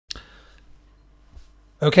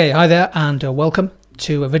Okay, hi there and welcome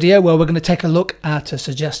to a video where we're going to take a look at a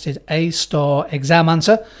suggested A-star exam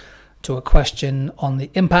answer to a question on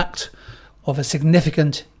the impact of a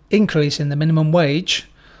significant increase in the minimum wage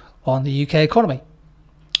on the UK economy.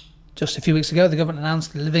 Just a few weeks ago, the government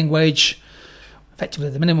announced the living wage,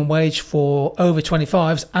 effectively the minimum wage for over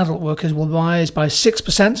 25s adult workers, will rise by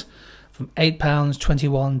 6% from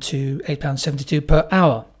 £8.21 to £8.72 per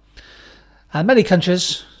hour. And many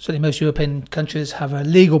countries, certainly most European countries, have a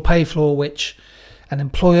legal pay floor which an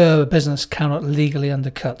employer or business cannot legally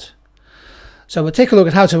undercut. So we'll take a look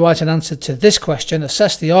at how to write an answer to this question,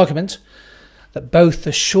 assess the argument that both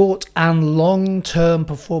the short and long-term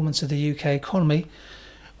performance of the UK economy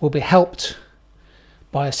will be helped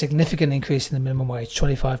by a significant increase in the minimum wage,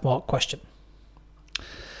 25-mark question.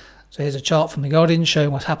 So here's a chart from The Guardian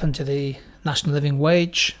showing what's happened to the national living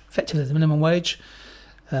wage, effectively the minimum wage.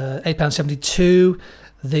 £8.72.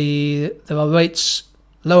 There are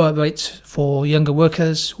lower rates for younger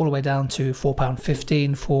workers, all the way down to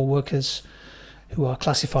 £4.15 for workers who are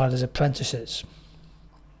classified as apprentices.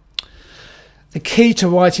 The key to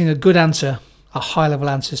writing a good answer are high-level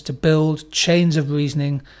answers, to build chains of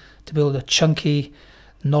reasoning, to build a chunky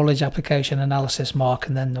knowledge application analysis mark,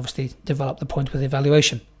 and then obviously develop the point with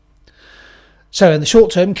evaluation. So in the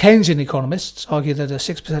short term, Keynesian economists argue that a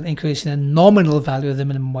 6% increase in the nominal value of the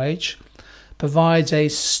minimum wage provides a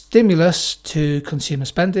stimulus to consumer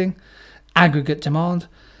spending, aggregate demand,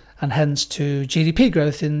 and hence to GDP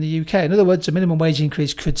growth in the UK. In other words, a minimum wage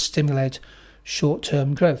increase could stimulate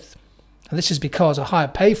short-term growth. And this is because a higher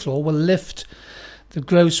pay floor will lift the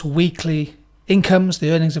gross weekly incomes,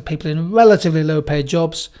 the earnings of people in relatively low-paid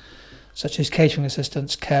jobs, such as catering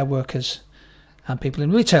assistants, care workers, and people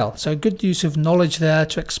in retail. So good use of knowledge there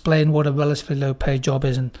to explain what a relatively low-paid job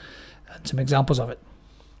is and some examples of it.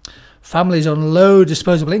 Families on low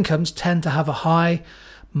disposable incomes tend to have a high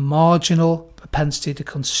marginal propensity to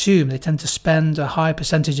consume. They tend to spend a high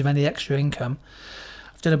percentage of any extra income.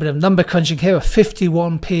 I've done a bit of number crunching here. A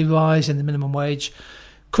 51p rise in the minimum wage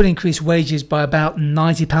could increase wages by about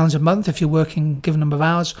 £90 a month if you're working a given number of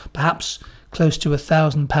hours, perhaps close to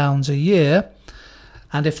 £1,000 a year.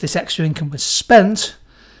 And if this extra income was spent,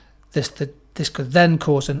 this could then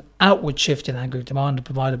cause an outward shift in aggregate demand and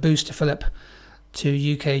provide a boost to fill up to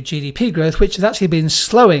UK GDP growth, which has actually been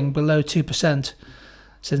slowing below 2%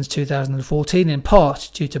 since 2014, in part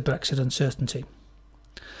due to Brexit uncertainty.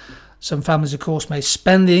 Some families, of course, may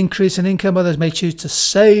spend the increase in income, others may choose to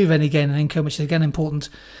save any gain in income, which is again important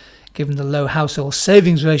given the low household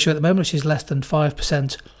savings ratio at the moment, which is less than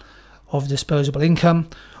 5% of disposable income,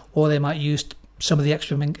 or they might use some of the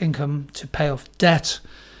extra income to pay off debt.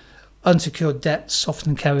 Unsecured debts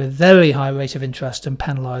often carry a very high rate of interest and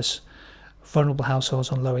penalise vulnerable households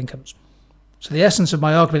on low incomes. So the essence of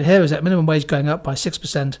my argument here is that minimum wage going up by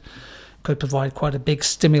 6% could provide quite a big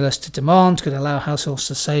stimulus to demand, could allow households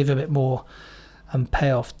to save a bit more and pay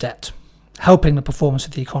off debt, helping the performance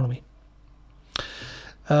of the economy.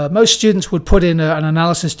 Most students would put in an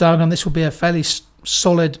analysis diagram. This will be a fairly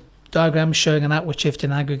solid diagram showing an outward shift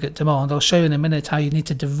in aggregate demand. I'll show you in a minute how you need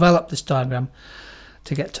to develop this diagram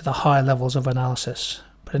to get to the higher levels of analysis.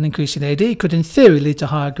 But an increase in AD could in theory lead to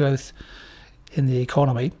higher growth in the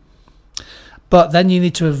economy. But then you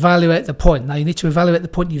need to evaluate the point. Now you need to evaluate the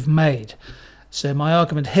point you've made. So my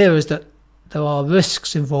argument here is that there are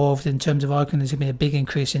risks involved in terms of arguing there's going to be a big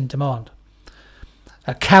increase in demand.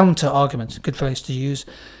 A counter argument, a good phrase to use,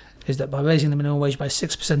 is that by raising the minimum wage by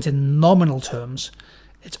 6% in nominal terms,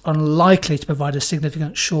 it's unlikely to provide a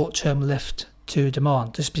significant short-term lift to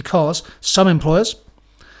demand. This is because some employers,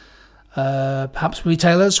 perhaps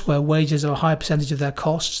retailers, where wages are a high percentage of their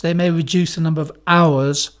costs, they may reduce the number of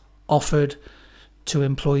hours offered to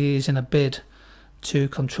employees in a bid to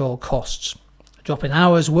control costs. A drop in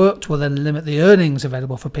hours worked will then limit the earnings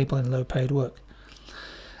available for people in low-paid work.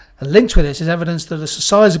 And linked with this is evidence that a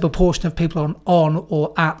sizable portion of people on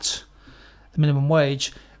or at the minimum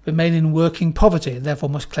wage remain in working poverty and therefore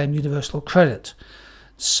must claim universal credit.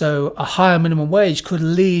 So a higher minimum wage could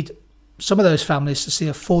lead some of those families to see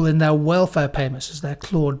a fall in their welfare payments as they're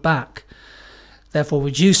clawed back, therefore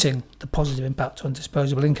reducing the positive impact on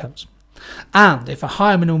disposable incomes. And if a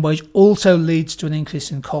higher minimum wage also leads to an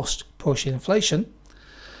increase in cost pushing inflation,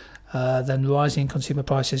 then rising consumer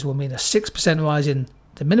prices will mean a 6% rise in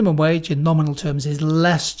the minimum wage in nominal terms is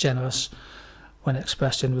less generous when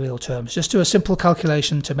expressed in real terms. Just do a simple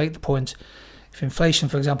calculation to make the point. If inflation,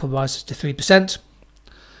 for example, rises to 3%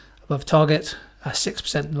 above target, a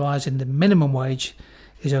 6% rise in the minimum wage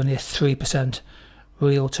is only a 3%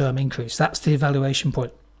 real term increase. That's the evaluation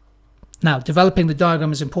point. Now, developing the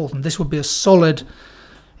diagram is important. This would be a solid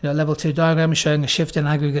level 2 diagram is showing a shift in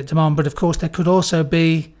aggregate demand, but of course there could also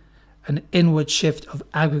be an inward shift of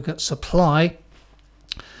aggregate supply,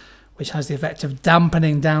 which has the effect of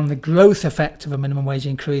dampening down the growth effect of a minimum wage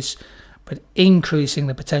increase, but increasing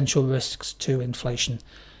the potential risks to inflation.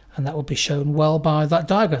 And that will be shown well by that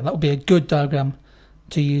diagram. That will be a good diagram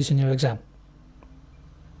to use in your exam.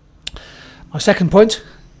 My second point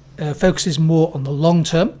focuses more on the long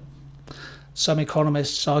term. Some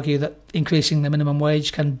economists argue that increasing the minimum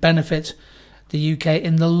wage can benefit the UK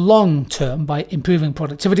in the long term by improving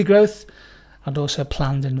productivity growth and also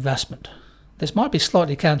planned investment. This might be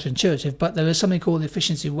slightly counterintuitive, but there is something called the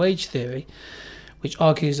efficiency wage theory, which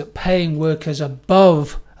argues that paying workers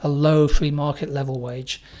above a low free market level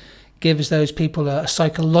wage gives those people a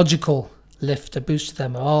psychological lift, a boost to their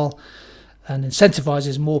morale, and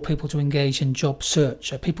incentivizes more people to engage in job search.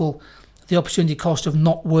 So the opportunity cost of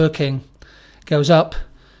not working goes up,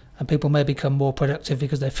 and people may become more productive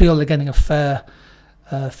because they feel they're getting a fair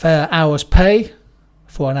hour's pay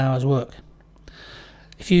for an hour's work.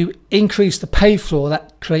 If you increase the pay floor,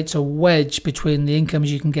 that creates a wedge between the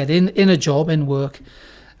incomes you can get in a job, in work,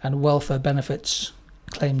 and welfare benefits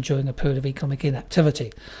claimed during a period of economic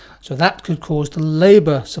inactivity. So that could cause the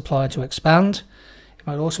labour supply to expand. It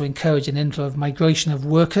might also encourage an inflow of migration of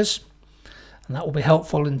workers, and that will be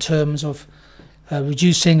helpful in terms of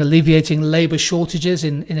alleviating labour shortages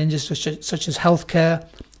in industries such as healthcare,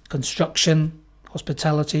 construction,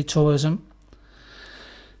 hospitality, tourism.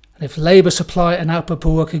 And if labour supply and output per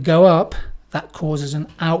worker go up, that causes an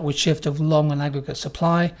outward shift of long and aggregate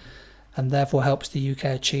supply, and therefore helps the UK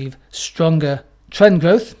achieve stronger trend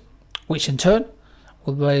growth, which in turn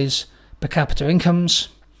will raise per capita incomes.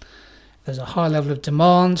 If there's a high level of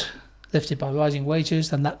demand lifted by rising wages,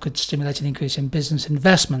 then that could stimulate an increase in business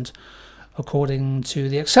investment, according to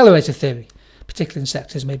the accelerator theory, particularly in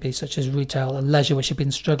sectors maybe such as retail and leisure, which have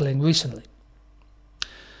been struggling recently.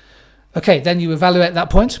 Okay, then you evaluate that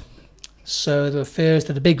point. So there are fears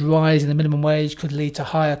that a big rise in the minimum wage could lead to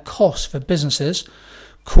higher costs for businesses,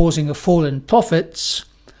 causing a fall in profits,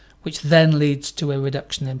 which then leads to a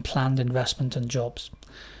reduction in planned investment and jobs.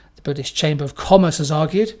 The British Chamber of Commerce has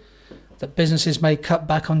argued that businesses may cut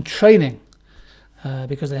back on training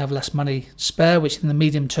because they have less money spare, which in the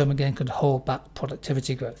medium term again could hold back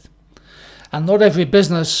productivity growth. And not every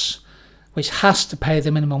business which has to pay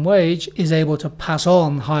the minimum wage is able to pass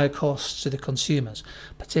on higher costs to the consumers,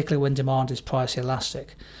 particularly when demand is price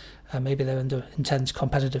elastic. Maybe they're under intense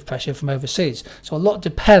competitive pressure from overseas. So a lot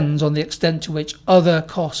depends on the extent to which other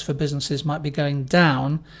costs for businesses might be going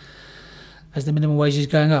down as the minimum wage is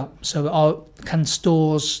going up. So can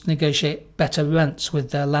stores negotiate better rents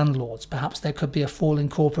with their landlords? Perhaps there could be a fall in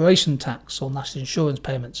corporation tax or national insurance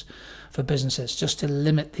payments for businesses, just to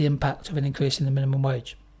limit the impact of an increase in the minimum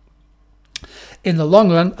wage. In the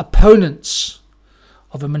long run, opponents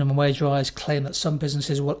of a minimum wage rise claim that some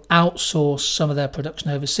businesses will outsource some of their production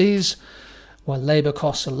overseas while labour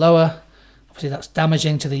costs are lower. Obviously that's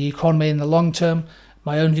damaging to the economy in the long term.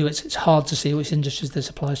 My own view, it's hard to see which industries this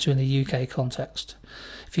applies to in the UK context.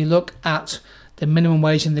 If you look at the minimum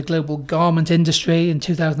wage in the global garment industry in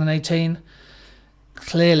 2018,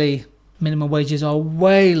 clearly minimum wages are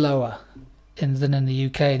way lower than in the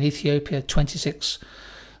UK. In Ethiopia, $26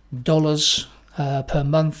 per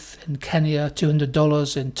month. In Kenya,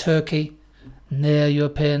 $200. In Turkey, near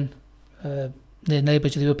neighbour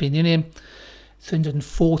to the European Union,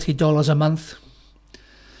 $340 a month,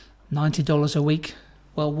 $90 a week.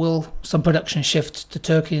 Well, will some production shift to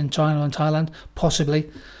Turkey and China and Thailand?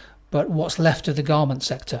 Possibly. But what's left of the garment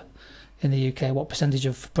sector in the UK? What percentage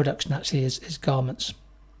of production actually is garments?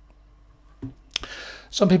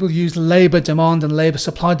 Some people use labour demand and labour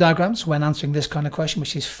supply diagrams when answering this kind of question,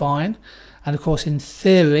 which is fine. And of course, in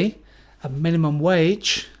theory, a minimum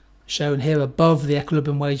wage, shown here above the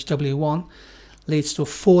equilibrium wage W1, leads to a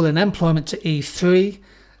fall in employment to E3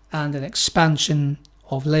 and an expansion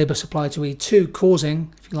of labour supply to E2,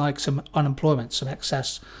 causing, if you like, some unemployment, some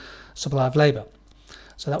excess supply of labour.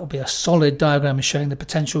 So that would be a solid diagram showing the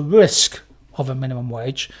potential risk of a minimum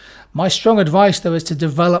wage. My strong advice, though, is to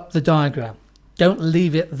develop the diagram. Don't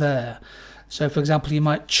leave it there. So, for example, you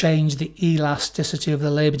might change the elasticity of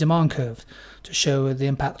the labour demand curve to show the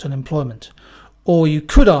impact on employment. Or you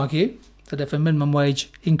could argue that if a minimum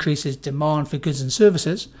wage increases demand for goods and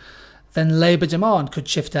services, then labour demand could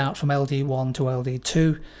shift out from LD1 to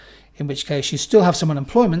LD2, in which case you still have some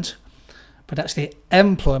unemployment, but actually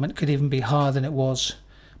employment could even be higher than it was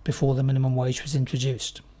before the minimum wage was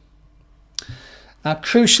introduced. Now,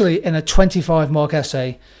 crucially, in a 25-mark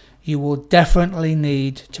essay, you will definitely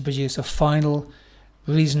need to produce a final,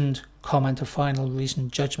 reasoned comment, a final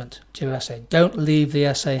reasoned judgment to your essay. Don't leave the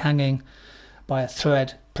essay hanging by a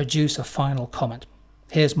thread. Produce a final comment.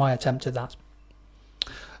 Here's my attempt at that.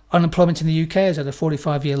 Unemployment in the UK is at a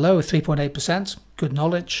 45-year low of 3.8%. Good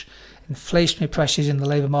knowledge. Inflationary pressures in the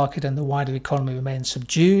labour market and the wider economy remain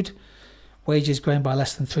subdued. Wages growing by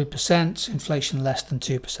less than 3%. Inflation less than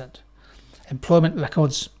 2%. Employment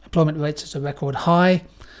rates at a record high.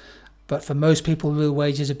 But for most people, real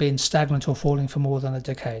wages have been stagnant or falling for more than a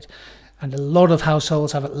decade. And a lot of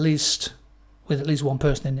households have at least one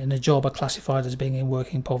person in a job are classified as being in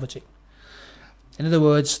working poverty. In other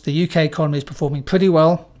words, the UK economy is performing pretty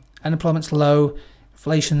well. Unemployment's low,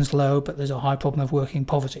 inflation's low, but there's a high problem of working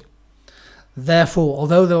poverty. Therefore,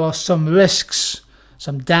 although there are some risks,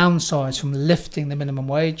 some downsides from lifting the minimum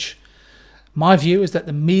wage, my view is that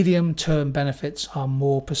the medium-term benefits are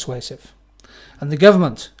more persuasive. And the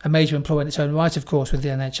government, a major employer in its own right, of course, with the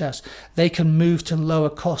NHS, they can move to lower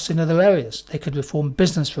costs in other areas. They could reform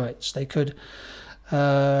business rates. They could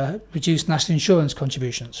reduce national insurance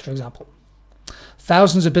contributions, for example.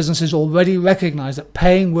 Thousands of businesses already recognise that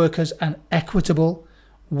paying workers an equitable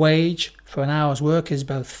wage for an hour's work is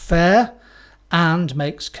both fair and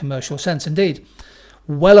makes commercial sense. Indeed,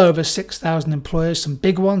 well over 6,000 employers, some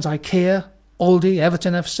big ones, IKEA, Aldi,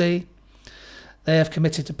 Everton FC, they have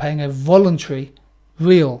committed to paying a voluntary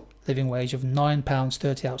real living wage of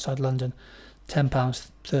 £9.30 outside London,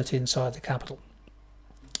 £10.30 inside the capital.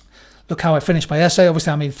 Look how I finished my essay.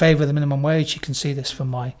 Obviously, I'm in favour of the minimum wage. You can see this from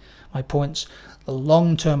my points. The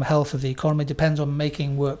long-term health of the economy depends on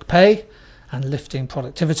making work pay and lifting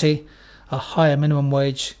productivity. A higher minimum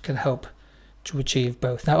wage can help to achieve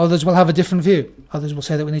both. Now, others will have a different view. Others will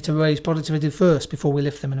say that we need to raise productivity first before we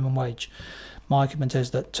lift the minimum wage. My argument is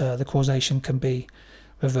that the causation can be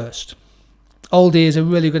reversed. Aldi is a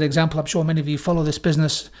really good example. I'm sure many of you follow this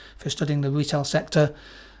business if you're studying the retail sector.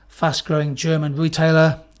 Fast-growing German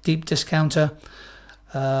retailer, deep discounter.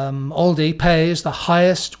 Aldi pays the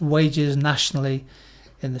highest wages nationally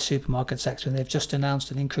in the supermarket sector, and they've just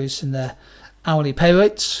announced an increase in their hourly pay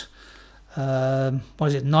rates.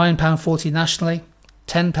 £9.40 nationally,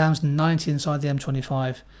 £10.90 inside the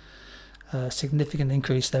M25. Significant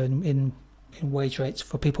increase there in wage rates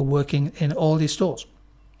for people working in Aldi stores.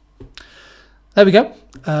 There we go.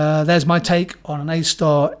 There's my take on an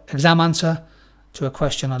A-star exam answer to a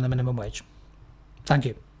question on the minimum wage. Thank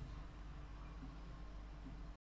you.